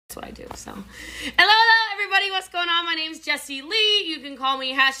That's what I do. So, hello everybody, what's going on? My name's Jessie Lee. You can call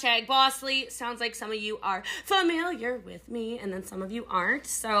me #BossLee. Sounds like some of you are familiar with me, and then some of you aren't.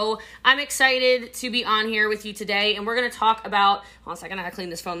 So I'm excited to be on here with you today, and we're going to talk about, hold on a second, I gotta clean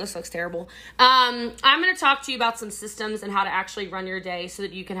this phone, this looks terrible. I'm going to talk to you about some systems and how to actually run your day so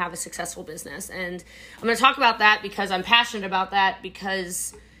that you can have a successful business. And I'm going to talk about that because I'm passionate about that,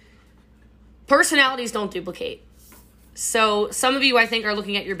 because personalities don't duplicate. So some of you, I think, are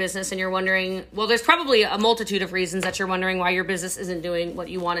looking at your business and you're wondering, well, there's probably a multitude of reasons that you're wondering why your business isn't doing what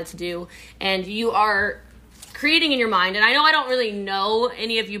you want it to do. And you are creating in your mind, and I know I don't really know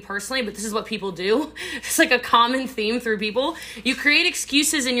any of you personally, but this is what people do. It's like a common theme through people. You create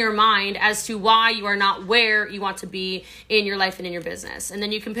excuses in your mind as to why you are not where you want to be in your life and in your business. And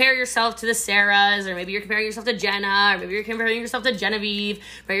then you compare yourself to the Sarahs, or maybe you're comparing yourself to Jenna, or maybe you're comparing yourself to Genevieve,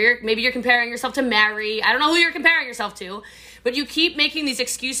 or maybe you're comparing yourself to Mary. I don't know who you're comparing yourself to, but you keep making these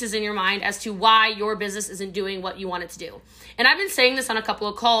excuses in your mind as to why your business isn't doing what you want it to do. And I've been saying this on a couple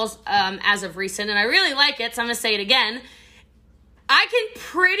of calls as of recent, and I really like it, so I'm going to say it again. I can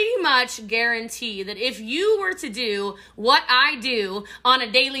pretty much guarantee that if you were to do what I do on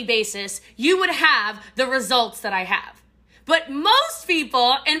a daily basis, you would have the results that I have. But most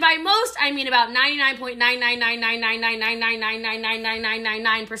people, and by most I mean about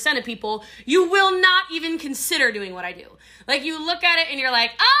 99.9999999999999% of people, you will not even consider doing what I do. Like, you look at it and you're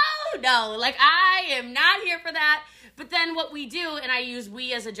like, oh no, like I am not here for that. But then what we do, and I use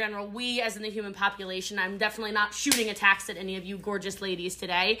we as a general, we as in the human population, I'm definitely not shooting attacks at any of you gorgeous ladies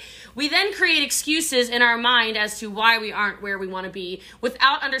today. We then create excuses in our mind as to why we aren't where we want to be,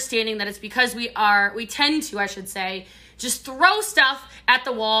 without understanding that it's because we tend to, I should say, just throw stuff at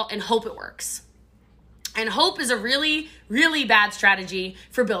the wall and hope it works. And hope is a really, really bad strategy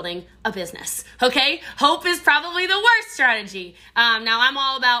for building a business, okay? Hope is probably the worst strategy. Now, I'm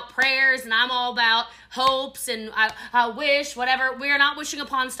all about prayers, and I'm all about hopes, and I wish, whatever. We are not wishing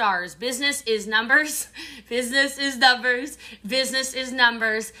upon stars. Business is numbers. Business is numbers. Business is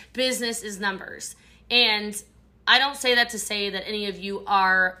numbers. Business is numbers. And I don't say that to say that any of you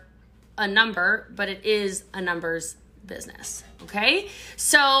are a number, but it is a numbers business, okay?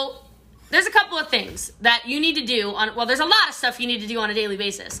 So there's a couple of things that you need to do there's a lot of stuff you need to do on a daily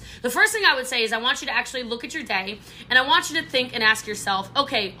basis. The first thing I would say is I want you to actually look at your day, and I want you to think and ask yourself,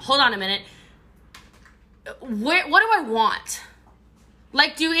 okay, hold on a minute. What do I want?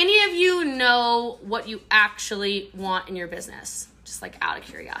 Like, do any of you know what you actually want in your business? Just like out of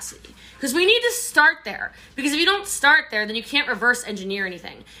curiosity. Because we need to start there. Because if you don't start there, then you can't reverse engineer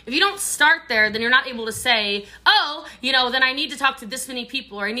anything. If you don't start there, then you're not able to say, oh, then I need to talk to this many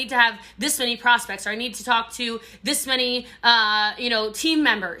people, or I need to have this many prospects, or I need to talk to this many, team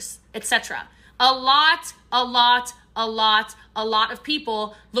members, etc. A lot of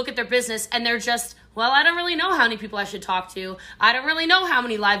people look at their business and they're just, well, I don't really know how many people I should talk to. I don't really know how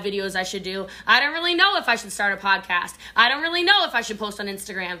many live videos I should do. I don't really know if I should start a podcast. I don't really know if I should post on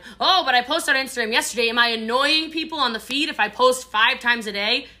Instagram. Oh, but I posted on Instagram yesterday. Am I annoying people on the feed if I post 5 times a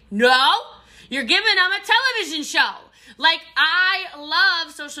day? No, you're giving them a television show. Like, I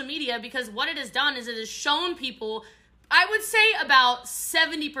love social media because what it has done is it has shown people, I would say about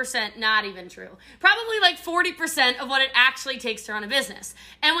 70%, not even true, probably like 40% of what it actually takes to run a business.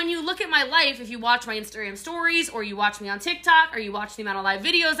 And when you look at my life, if you watch my Instagram stories, or you watch me on TikTok, or you watch the amount of live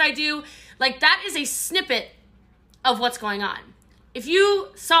videos I do, like, that is a snippet of what's going on. If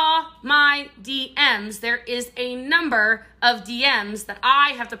you saw my DMs, there is a number of DMs that I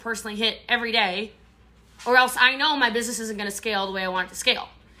have to personally hit every day, or else I know my business isn't going to scale the way I want it to scale.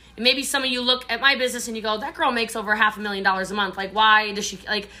 And maybe some of you look at my business and you go, that girl makes over $500,000 a month. Like, why does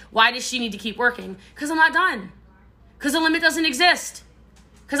she need to keep working? Because I'm not done. Because the limit doesn't exist.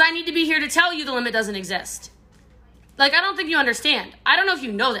 Because I need to be here to tell you the limit doesn't exist. Like, I don't think you understand. I don't know if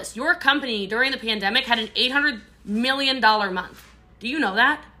you know this. Your company during the pandemic had an $800 million month. Do you know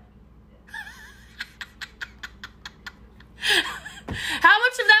that? How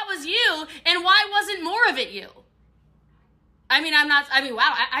much of that was you, and why wasn't more of it you?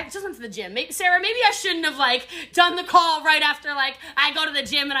 Wow, I just went to the gym. Sarah, maybe I shouldn't have, done the call right after, I go to the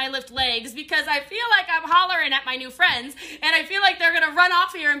gym and I lift legs, because I feel like I'm hollering at my new friends, and I feel like they're going to run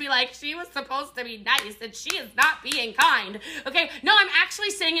off here and be like, she was supposed to be nice, and she is not being kind. Okay, no, I'm actually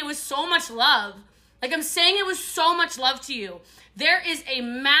saying it with so much love. I'm saying it with so much love to you. There is a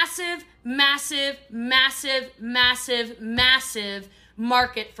massive, massive, massive, massive, massive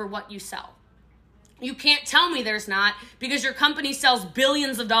market for what you sell. You can't tell me there's not, because your company sells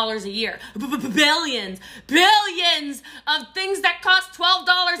billions of dollars a year. Billions of things that cost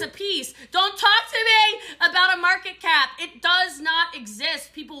 $12 a piece. Don't talk to me about a market cap. It does not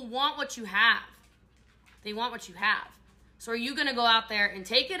exist. People want what you have. They want what you have. So are you going to go out there and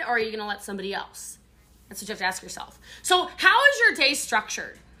take it, or are you going to let somebody else? That's what you have to ask yourself. So how is your day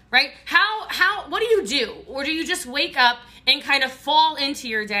structured, right? What do you do? Or do you just wake up and kind of fall into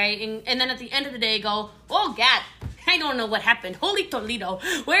your day and then at the end of the day go, oh God, I don't know what happened. Holy Toledo.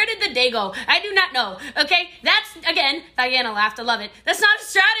 Where did the day go? I do not know. Okay, that's, again, Diana laughed. I love it. That's not a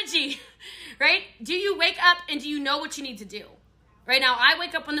strategy, right? Do you wake up and do you know what you need to do? Right now, I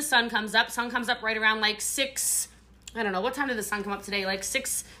wake up when the sun comes up. Sun comes up right around like 6, I don't know. What time did the sun come up today? Like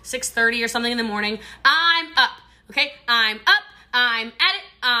 6:30 or something in the morning. I'm up, okay? I'm up. I'm at it,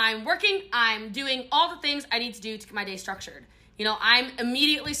 I'm working, I'm doing all the things I need to do to get my day structured. You know, I'm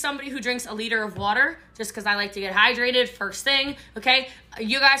immediately somebody who drinks a liter of water just because I like to get hydrated first thing, okay?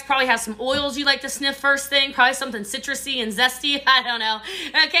 You guys probably have some oils you like to sniff first thing, probably something citrusy and zesty, I don't know,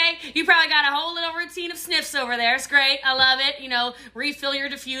 okay? You probably got a whole little routine of sniffs over there. It's great, I love it. You know, refill your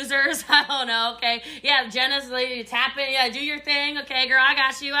diffusers, I don't know, okay? Yeah, Jenna's like, tap it, yeah, do your thing, okay, girl, I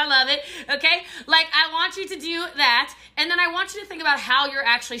got you, I love it, okay? Like, I want you to do that, and then I want you to think about how you're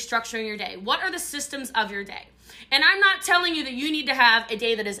actually structuring your day. What are the systems of your day? And I'm not telling you that you need to have a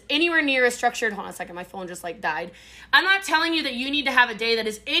day that is anywhere near as structured. Hold on a second, my phone just like died. I'm not telling you that you need to have a day that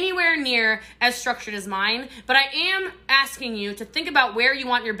is anywhere near as structured as mine, but I am asking you to think about where you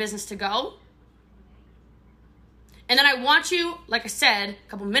want your business to go. And then I want you, like I said a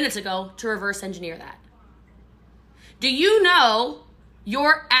couple minutes ago, to reverse engineer that. Do you know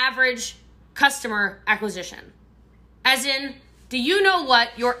your average customer acquisition? As in, do you know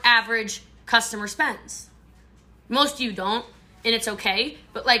what your average customer spends? Most of you don't, and it's okay.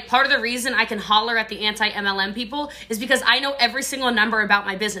 But like part of the reason I can holler at the anti-MLM people is because I know every single number about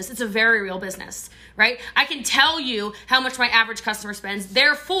my business. It's a very real business, right? I can tell you how much my average customer spends.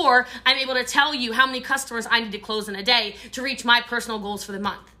 Therefore, I'm able to tell you how many customers I need to close in a day to reach my personal goals for the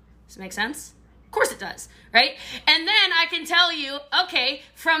month. Does it make sense? Of course it does, right? And then I can tell you, okay,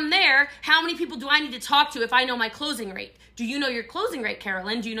 from there, how many people do I need to talk to if I know my closing rate? Do you know your closing rate,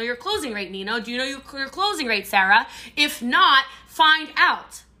 Carolyn? Do you know your closing rate, Nino? Do you know your closing rate, Sarah? If not, find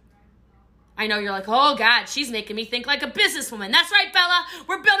out. I know you're like, oh God, she's making me think like a businesswoman. That's right, Bella.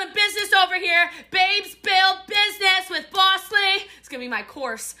 We're building business over here. Babes build business with Bossly. It's gonna be my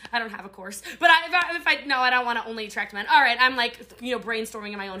course. I don't have a course, but I don't want to only attract men. All right, I'm like,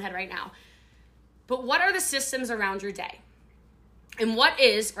 brainstorming in my own head right now. But what are the systems around your day? And what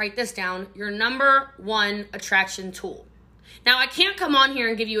is, write this down, your number one attraction tool? Now, I can't come on here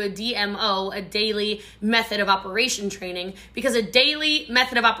and give you a DMO, a daily method of operation training, because a daily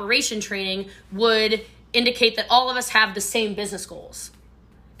method of operation training would indicate that all of us have the same business goals.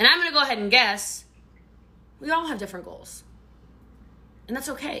 And I'm going to go ahead and guess we all have different goals. And that's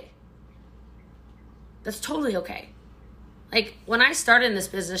okay. That's totally okay. Like, when I started in this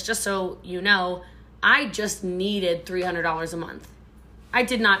business, just so you know, I just needed $300 a month. I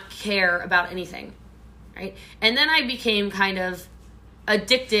did not care about anything. Right? And then I became kind of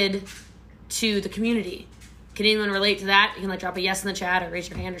addicted to the community. Can anyone relate to that? You can drop a yes in the chat or raise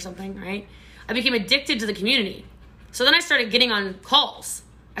your hand or something, right? I became addicted to the community. So then I started getting on calls.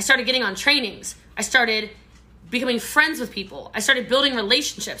 I started getting on trainings. I started becoming friends with people. I started building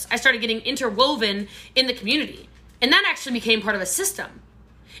relationships. I started getting interwoven in the community. And that actually became part of a system.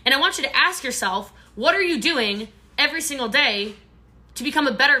 And I want you to ask yourself, what are you doing every single day to become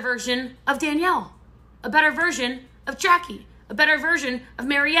a better version of Danielle? A better version of Jackie, a better version of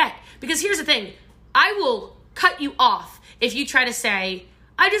Mariette. Because here's the thing, I will cut you off if you try to say,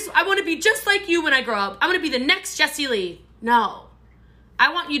 I want to be just like you when I grow up. I want to be the next Jessie Lee. No,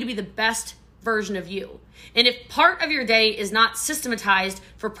 I want you to be the best version of you. And if part of your day is not systematized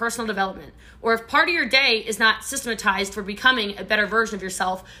for personal development, or if part of your day is not systematized for becoming a better version of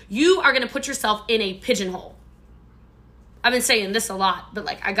yourself, you are going to put yourself in a pigeonhole. I've been saying this a lot, but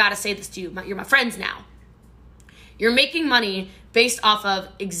I got to say this to you. You're my friends now. You're making money based off of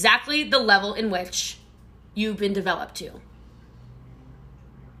exactly the level in which you've been developed to.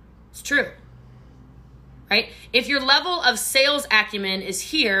 It's true, right? If your level of sales acumen is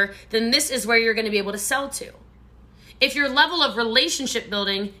here, then this is where you're going to be able to sell to. If your level of relationship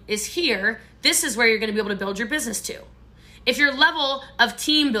building is here, this is where you're going to be able to build your business to. If your level of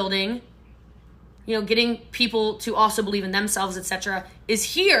team building, getting people to also believe in themselves, etc., is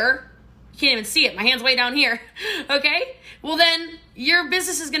here, you can't even see it. My hand's way down here. Okay? Well, then your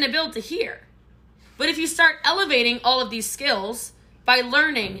business is going to build to here. But if you start elevating all of these skills by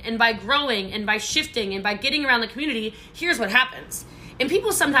learning and by growing and by shifting and by getting around the community, here's what happens. And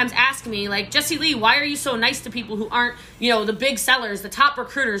people sometimes ask me, like, Jessie Lee, why are you so nice to people who aren't, the big sellers, the top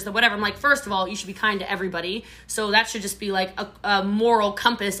recruiters, the whatever? I'm like, first of all, you should be kind to everybody. So that should just be like a moral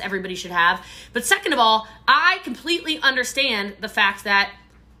compass everybody should have. But second of all, I completely understand the fact that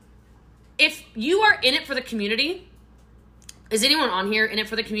if you are in it for the community, is anyone on here in it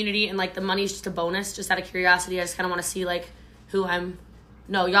for the community and like the money's just a bonus? Just out of curiosity, I just kind of want to see like who I'm.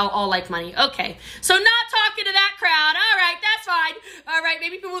 No, y'all all like money. Okay. So not talking to that crowd. All right, that's fine. All right,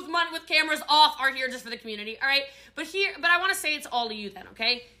 maybe people with money with cameras off are here just for the community. All right. But I want to say it's all to you then,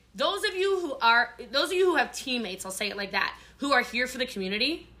 okay? Those of you who have teammates, I'll say it like that, who are here for the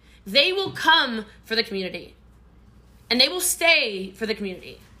community, they will come for the community. And they will stay for the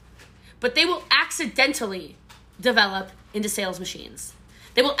community. But they will accidentally develop into sales machines.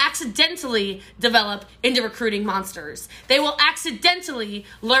 They will accidentally develop into recruiting monsters. They will accidentally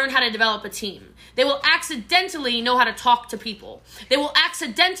learn how to develop a team. They will accidentally know how to talk to people. They will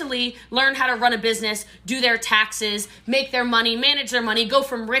accidentally learn how to run a business, do their taxes, make their money, manage their money, go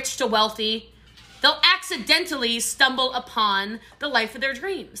from rich to wealthy. They'll accidentally stumble upon the life of their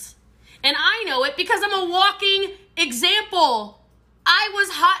dreams. And I know it because I'm a walking example. I was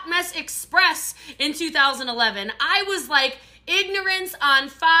Hot Mess Express in 2011. I was like ignorance on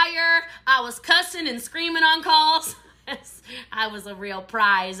fire. I was cussing and screaming on calls. I was a real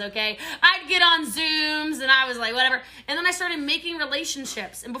prize, okay? I'd get on Zooms and I was like, whatever. And then I started making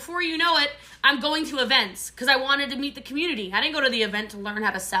relationships. And before you know it, I'm going to events because I wanted to meet the community. I didn't go to the event to learn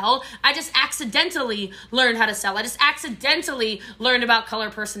how to sell. I just accidentally learned how to sell. I just accidentally learned about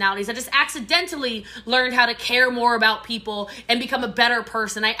color personalities. I just accidentally learned how to care more about people and become a better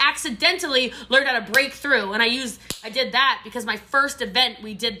person. I accidentally learned how to break through. And I did that because my first event,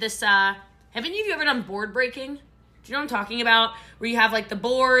 we did this, haven't you ever done board breaking? Do you know what I'm talking about? Where you have like the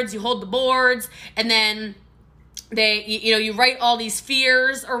boards, you hold the boards, and then you write all these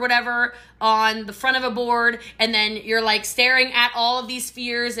fears or whatever on the front of a board, and then you're like staring at all of these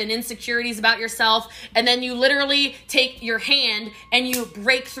fears and insecurities about yourself, and then you literally take your hand and you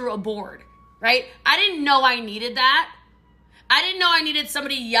break through a board, right? I didn't know I needed that. I didn't know I needed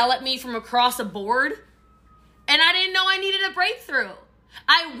somebody to yell at me from across a board, and I didn't know I needed a breakthrough.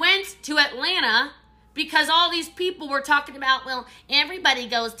 I went to Atlanta because all these people were talking about, well, everybody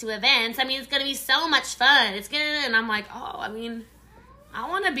goes to events. I mean, it's going to be so much fun. And I'm like, I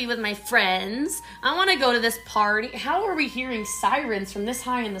want to be with my friends. I want to go to this party. How are we hearing sirens from this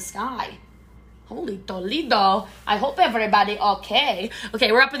high in the sky? Holy Toledo. I hope everybody okay.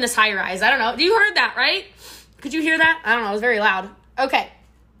 Okay, we're up in this high rise. I don't know. You heard that, right? Could you hear that? I don't know. It was very loud. Okay.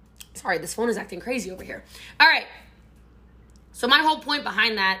 Sorry, this phone is acting crazy over here. All right. So my whole point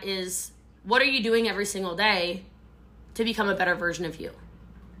behind that is, what are you doing every single day to become a better version of you?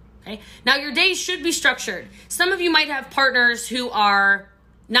 Okay. Now, your days should be structured. Some of you might have partners who are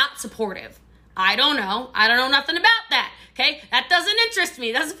not supportive. I don't know. I don't know nothing about that. Okay. That doesn't interest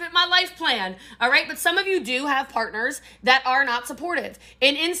me. It doesn't fit my life plan. All right. But some of you do have partners that are not supportive.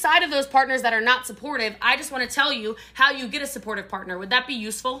 And inside of those partners that are not supportive, I just want to tell you how you get a supportive partner. Would that be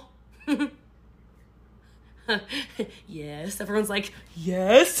useful? Yes, everyone's like,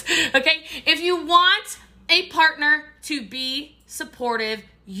 yes. Okay, if you want a partner to be supportive,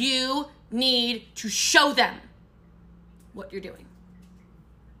 you need to show them what you're doing.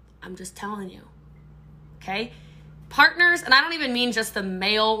 I'm just telling you, okay? Partners, and I don't even mean just the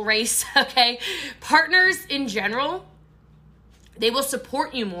male race, okay? Partners in general, they will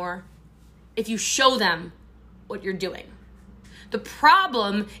support you more if you show them what you're doing. The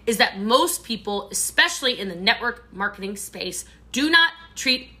problem is that most people, especially in the network marketing space, do not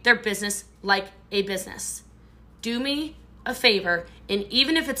treat their business like a business. Do me a favor, and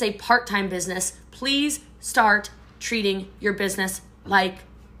even if it's a part-time business, please start treating your business like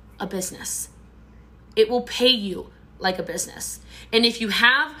a business. It will pay you like a business. And if you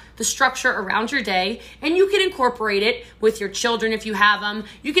have the structure around your day, and you can incorporate it with your children if you have them,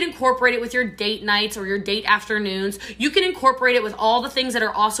 you can incorporate it with your date nights or your date afternoons, you can incorporate it with all the things that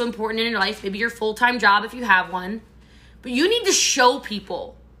are also important in your life, maybe your full-time job if you have one, but you need to show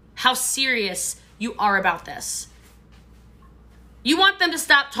people how serious you are about this. You want them to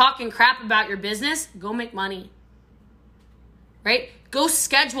stop talking crap about your business? Go make money, right? Go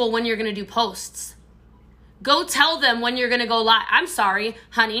schedule when you're going to do posts. Go tell them when you're going to go live. I'm sorry,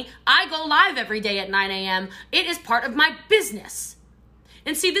 honey. I go live every day at 9 a.m. It is part of my business.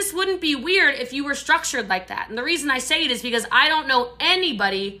 And see, this wouldn't be weird if you were structured like that. And the reason I say it is because I don't know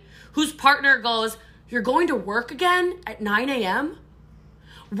anybody whose partner goes, you're going to work again at 9 a.m.?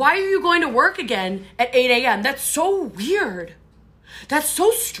 Why are you going to work again at 8 a.m.? That's so weird. That's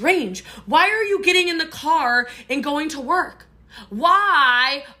so strange. Why are you getting in the car and going to work?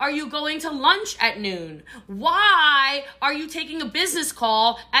 Why are you going to lunch at noon? Why are you taking a business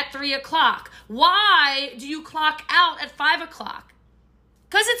call at 3 o'clock? Why do you clock out at 5 o'clock?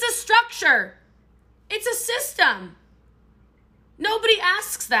 Because it's a structure. It's a system. Nobody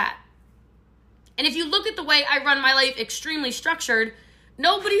asks that. And if you look at the way I run my life, extremely structured,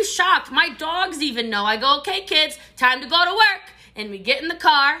 nobody's shocked. My dogs even know. I go, okay, kids, time to go to work. And we get in the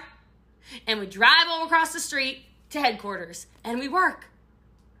car and we drive over across the street to headquarters and we work,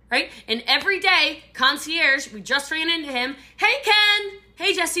 right? And every day, concierge, we just ran into him. Hey, Ken.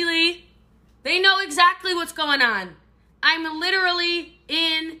 Hey, Jesse Lee. They know exactly what's going on. I'm literally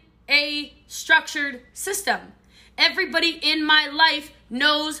in a structured system. Everybody in my life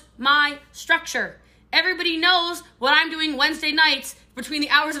knows my structure. Everybody knows what I'm doing Wednesday nights between the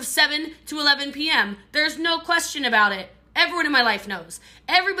hours of 7 to 11 p.m. There's no question about it. Everyone in my life knows.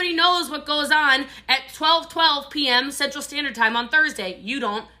 Everybody knows what goes on at 12:12 p.m. Central Standard Time on Thursday. You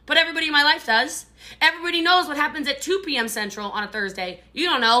don't, but everybody in my life does. Everybody knows what happens at 2 p.m. Central on a Thursday. You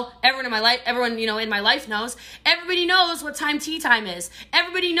don't know. Everyone in my life knows. Everybody knows what time tea time is.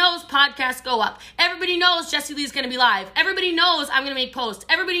 Everybody knows podcasts go up. Everybody knows Jesse Lee's going to be live. Everybody knows I'm going to make posts.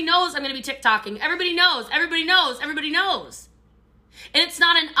 Everybody knows I'm going to be TikToking. Everybody knows. Everybody knows. Everybody knows. And it's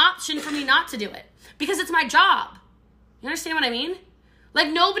not an option for me not to do it because it's my job. You understand what I mean?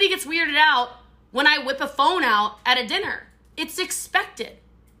 Like, nobody gets weirded out when I whip a phone out at a dinner. It's expected.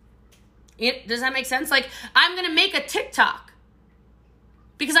 Does that make sense? Like, I'm going to make a TikTok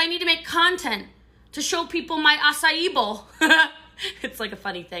because I need to make content to show people my acai bowl. It's like a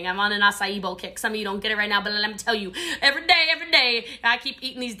funny thing. I'm on an acai bowl kick. Some of you don't get it right now, but let me tell you, every day, I keep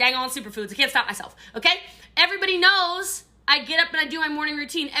eating these dang on superfoods. I can't stop myself, okay? Everybody knows I get up and I do my morning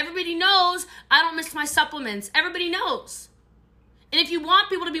routine. Everybody knows I don't miss my supplements. Everybody knows. And if you want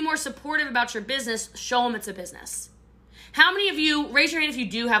people to be more supportive about your business, show them it's a business. How many of you, raise your hand if you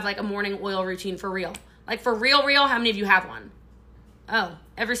do have like a morning oil routine for real. Like for real, how many of you have one? Oh,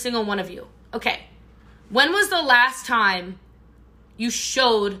 every single one of you. Okay. When was the last time you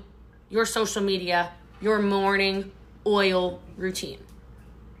showed your social media your morning oil routine?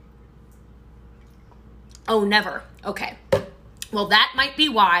 Oh, never. Okay. Well, that might be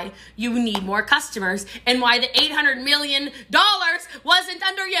why you need more customers and why the $800 million wasn't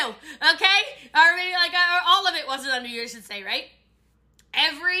under you, okay? Or maybe or all of it wasn't under you, I should say, right?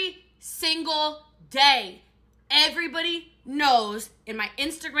 Every single day, everybody knows in my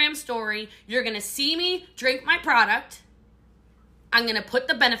Instagram story, you're going to see me drink my product. I'm going to put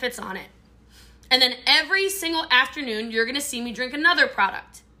the benefits on it. And then every single afternoon, you're going to see me drink another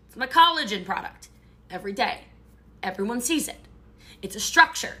product. It's my collagen product. Every day. Everyone sees it. It's a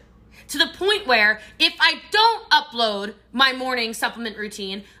structure. To the point where if I don't upload my morning supplement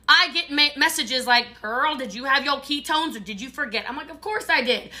routine, I get messages like, girl, did you have your ketones or did you forget? I'm like, of course I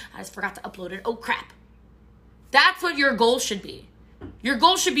did. I just forgot to upload it. Oh, crap. That's what your goal should be. Your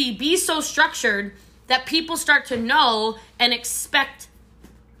goal should be so structured that people start to know and expect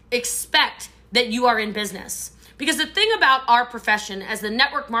that you are in business. Because the thing about our profession, as the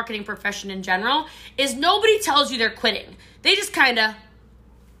network marketing profession in general, is nobody tells you they're quitting. They just kind of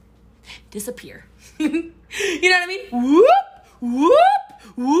disappear. You know what I mean? Whoop,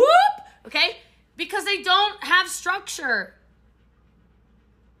 whoop, whoop. Okay? Because they don't have structure.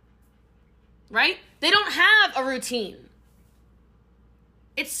 Right? They don't have a routine.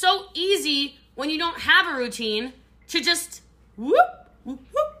 It's so easy when you don't have a routine to just whoop, whoop,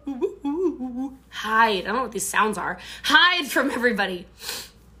 whoop, whoop, whoop, whoop, hide. I don't know what these sounds are. Hide from everybody.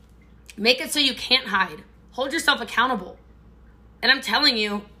 Make it so you can't hide. Hold yourself accountable. And I'm telling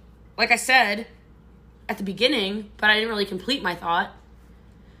you, like I said at the beginning, but I didn't really complete my thought.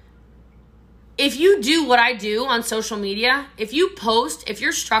 If you do what I do on social media, if you post, if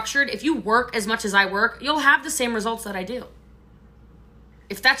you're structured, if you work as much as I work, you'll have the same results that I do.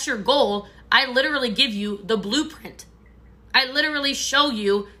 If that's your goal, I literally give you the blueprint. I literally show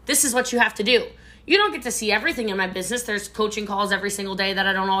you this is what you have to do. You don't get to see everything in my business. There's coaching calls every single day that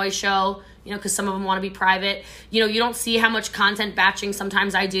I don't always show, because some of them want to be private. You don't see how much content batching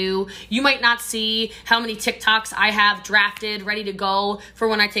sometimes I do. You might not see how many TikToks I have drafted, ready to go for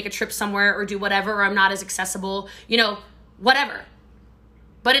when I take a trip somewhere or do whatever, or I'm not as accessible, whatever.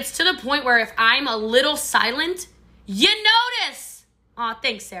 But it's to the point where if I'm a little silent, you notice. Aw,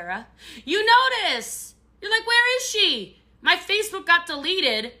 thanks, Sarah. You notice. You're like, where is she? My Facebook got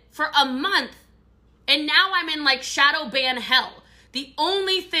deleted for a month. And now I'm in shadow ban hell. The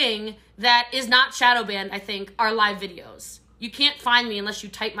only thing that is not shadow banned, I think, are live videos. You can't find me unless you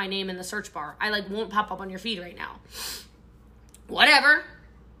type my name in the search bar. I won't pop up on your feed right now. Whatever.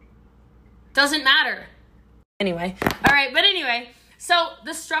 Doesn't matter. Anyway. All right. But anyway, so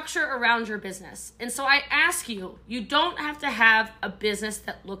the structure around your business. And so I ask you, you don't have to have a business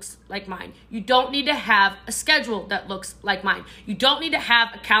that looks like mine. You don't need to have a schedule that looks like mine. You don't need to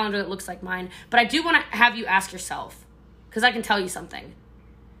have a calendar that looks like mine. But I do want to have you ask yourself, because I can tell you something.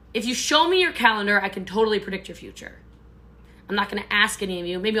 If you show me your calendar, I can totally predict your future. I'm not going to ask any of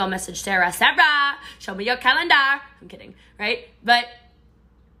you. Maybe I'll message Sarah, show me your calendar. I'm kidding, right? But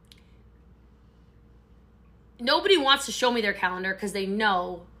nobody wants to show me their calendar because they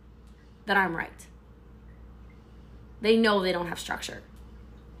know that I'm right. They know they don't have structure.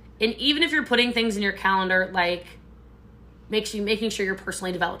 And even if you're putting things in your calendar like making sure you're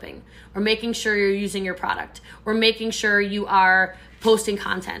personally developing, or making sure you're using your product, or making sure you are posting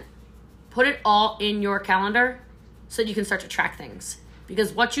content, put it all in your calendar so that you can start to track things.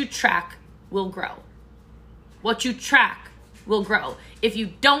 Because what you track will grow. What you track will grow. If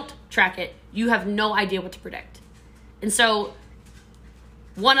you don't track it, you have no idea what to predict. And so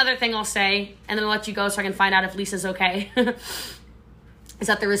one other thing I'll say, and then I'll let you go so I can find out if Lisa's okay, is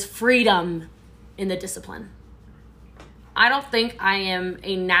that there is freedom in the discipline. I don't think I am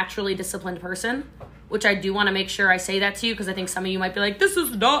a naturally disciplined person, which I do want to make sure I say that to you, because I think some of you might be like, this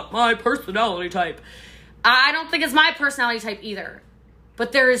is not my personality type. I don't think it's my personality type either.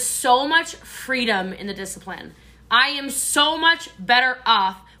 But there is so much freedom in the discipline. I am so much better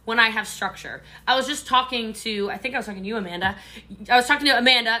off when I have structure. I was just talking to, I think I was talking to you, Amanda. I was talking to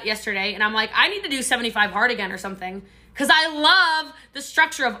Amanda yesterday, and I'm like, I need to do 75 hard again or something. Because I love the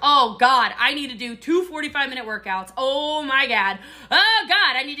structure of, oh, God, I need to do 2 45-minute workouts. Oh, my God. Oh,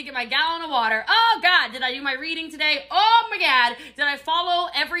 God, I need to get my gallon of water. Oh, God, did I do my reading today? Oh, my God, did I follow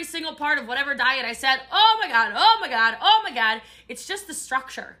every single part of whatever diet I said? Oh, my God, oh, my God, oh, my God. It's just the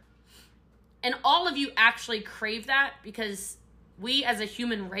structure. And all of you actually crave that because we as a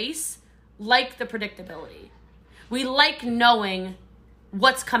human race like the predictability. We like knowing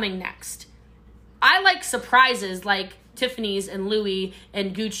what's coming next. I like surprises like Tiffany's and Louis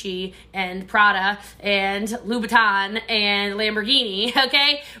and Gucci and Prada and Louboutin and Lamborghini,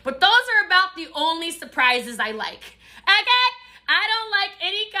 okay? But those are about the only surprises I like, okay? I don't like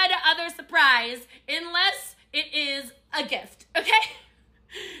any kind of other surprise unless it is a gift, okay?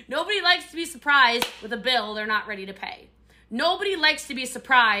 Nobody likes to be surprised with a bill they're not ready to pay. Nobody likes to be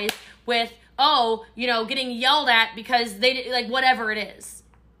surprised with, getting yelled at because they, like, whatever it is,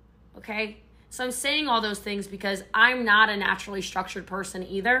 okay? So I'm saying all those things because I'm not a naturally structured person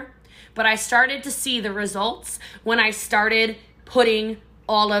either, but I started to see the results when I started putting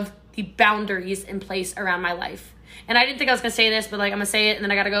all of the boundaries in place around my life. And I didn't think I was going to say this, but I'm going to say it, and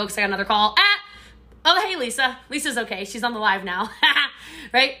then I got to go because I got another call. Oh, hey, Lisa. Lisa's okay. She's on the live now,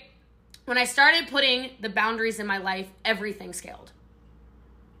 right? When I started putting the boundaries in my life, everything scaled.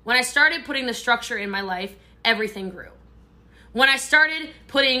 When I started putting the structure in my life, everything grew. When I started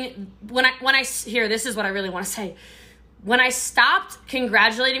putting, here, this is what I really want to say. When I stopped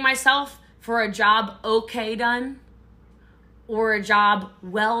congratulating myself for a job okay done or a job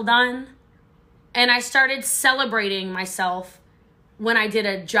well done, and I started celebrating myself when I did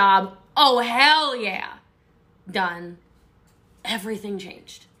a job, oh, hell yeah, done, everything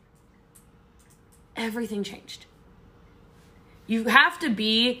changed. Everything changed. You have to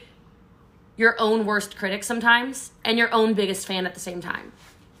be your own worst critic sometimes and your own biggest fan at the same time.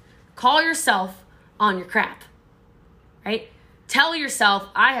 Call yourself on your crap, right? Tell yourself,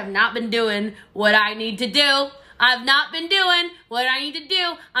 I have not been doing what I need to do. I've not been doing what I need to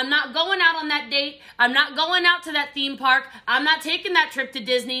do. I'm not going out on that date. I'm not going out to that theme park. I'm not taking that trip to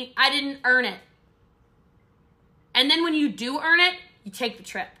Disney. I didn't earn it. And then when you do earn it, you take the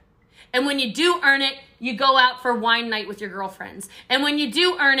trip. And when you do earn it, you go out for wine night with your girlfriends. And when you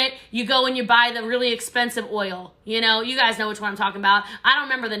do earn it, you go and you buy the really expensive oil. You guys know which one I'm talking about. I don't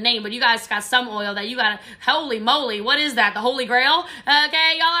remember the name, but you guys got some oil that you got. Holy moly, what is that? The Holy Grail?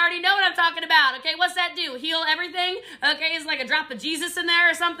 Okay, y'all already know what I'm talking about. Okay, what's that do? Heal everything? Okay, is like a drop of Jesus in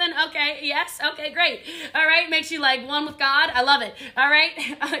there or something? Okay, yes, okay, great. All right, makes you like one with God. I love it. All right,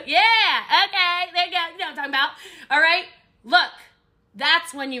 yeah, okay, there you go. You know what I'm talking about. All right, look.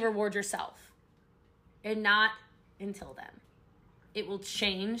 That's when you reward yourself, and not until then. It will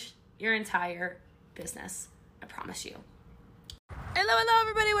change your entire business. I promise you. Hello,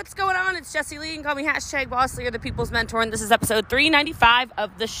 everybody. What's going on? It's Jessie Lee. You can call me #BossLee or the People's Mentor, and this is episode 395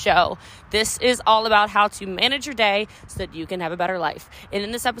 of the show. This is all about how to manage your day so that you can have a better life. And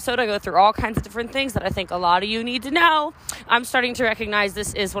in this episode, I go through all kinds of different things that I think a lot of you need to know. I'm starting to recognize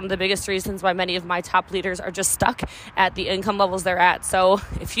this is one of the biggest reasons why many of my top leaders are just stuck at the income levels they're at. So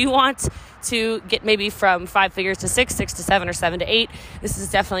if you want to get maybe from 5 figures to 6 to 7, or 7 to 8, this is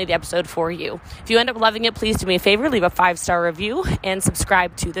definitely the episode for you. If you end up loving it, please do me a favor, leave a 5-star review and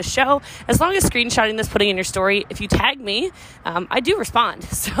subscribe to the show. As long as screenshotting this, putting in your story, if you tag me, I do respond.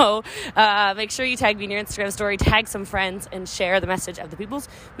 So make sure you tag me in your Instagram story, tag some friends, and share the message of the People's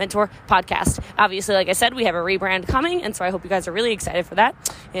Mentor podcast. Obviously, like I said, we have a rebrand coming, and so I hope you guys are really excited for that.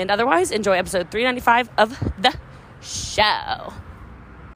 And otherwise, enjoy episode 395 of the show.